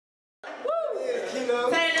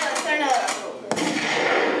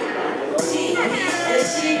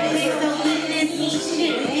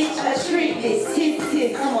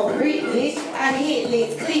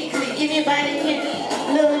niggas, click, click, anybody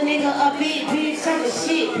can. Little nigga, a big bitch, I'm the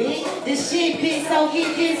shit, bitch. The shit, bitch, so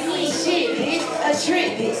get this sweet shit, bitch. A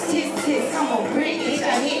trick, bitch, tis, I'm a brick, bitch.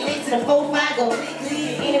 I hit lit to the 4-5, go click,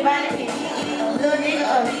 click, anybody can. Little nigga,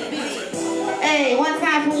 a big bitch. Hey, one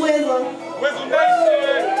time for Wizzle. Wizzle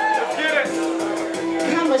Nation, let's get it.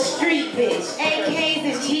 I'm a street bitch, AKs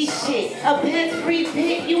is G shit. A best free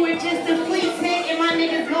pick, you were just a flea pick, and my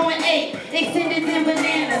niggas going 8. Extended them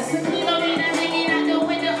bananas. Tequila mean I'm hanging out the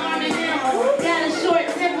window on and down. Got a short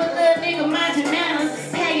temper, little nigga, mind your manners.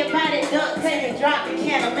 Have your body duct tape and drop the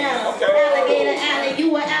can of manners. Alligator alley,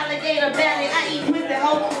 you a alligator belly. I eat pussy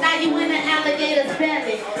hoe, now you in an alligator's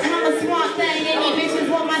belly. I'm a swamp thing, and these bitches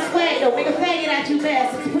want my swag though. Nigga, faggot out you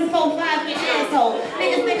bastards. Put a 4-5 in your asshole.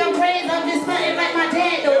 Niggas think I'm crazy, I'm just something like my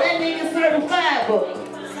dad though. That nigga certified, but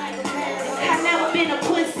I never been a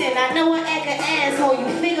pussy, and I know I act an asshole. You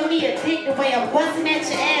figure me a dick the way I'm busting at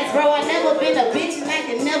your ass, bro. I never been a bitch, and I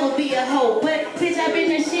can never be a hoe. But bitch, I been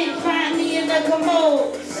the shit, find me in the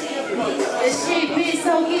commode. The shit, bitch,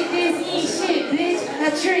 so get this, eat shit, bitch. A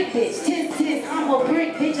trick, bitch, tis, I'm a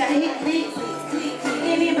brick, bitch. I hit lit,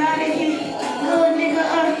 anybody can, little nigga,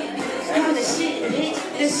 I'm the shit, bitch.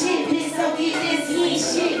 The shit, bitch, so get this, eat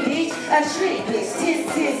shit, bitch. A trick, bitch,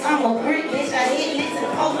 tis, I'm a brick, bitch. I hit lit to the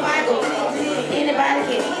 4-5, go click, anybody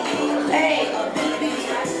can. Hey,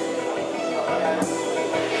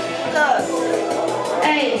 look,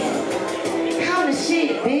 hey, I'm the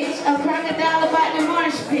shit, bitch. A crocodile about the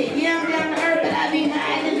marsh pit. Yeah, I'm down to earth, but I be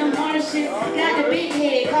hiding in the marshes. Got the big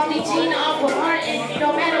head, call me Gina off of Martin.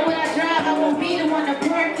 No matter what I drive, I won't be the one to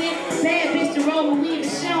park it. Bad bitch to roll with weed,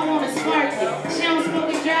 but she don't wanna spark it. She don't smoke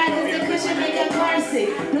and drive cause the cushion make her car sick.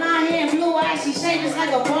 Blonde hair and blue eyes, she shaped just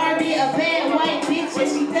like a Barbie. A bad white bitch and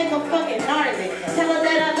she think I'm fucking gnarly. Tell her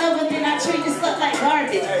that I love her, then I treat this stuff like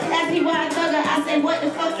garbage. Ask me why I thug her, I say what the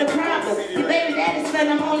fuck the problem? Your baby daddy said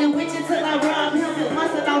I'm only with you till I rob him. With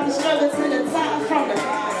muscle off the struggle to the top from the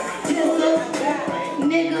pistol.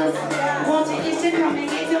 Niggas want your issue, come and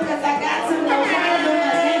get you cause I got some no problem.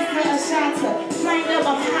 A gangster, a shotter. Flamed up,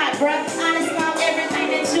 I'm hot, bruh. Honest about everything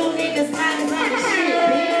that you niggas not cause I'm the shit,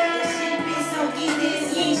 bitch. Shit, bitch, so get this,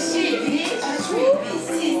 you ain't shit, bitch. A trick,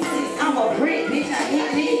 bitch, I'm a brick, bitch. I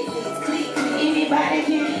hit it, click, anybody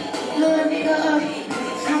can. Little nigga,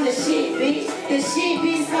 I'm the shit, bitch. The shit,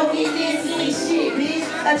 bitch, so get this, you ain't shit, bitch.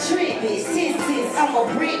 A trick, bitch, tis, I'm a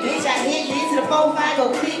brick, bitch. I hit it to the 4-5, go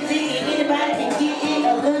click, click, anybody can get in. A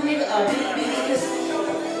little nigga, a big bitch.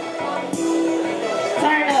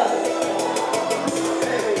 Turn up.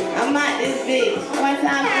 I'm out this bitch. One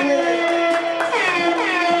time for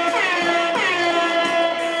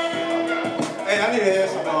Hey, I need to hear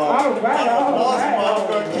some all right.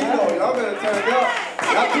 Kilo. Y'all better turn it up.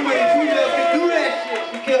 Y'all too many females can do that shit.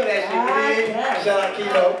 She killed that shit, man. Shout out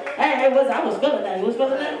Kilo. Hey, I was feeling that. You was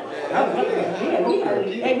feeling that? I was feeling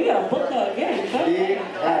that. We got a book again.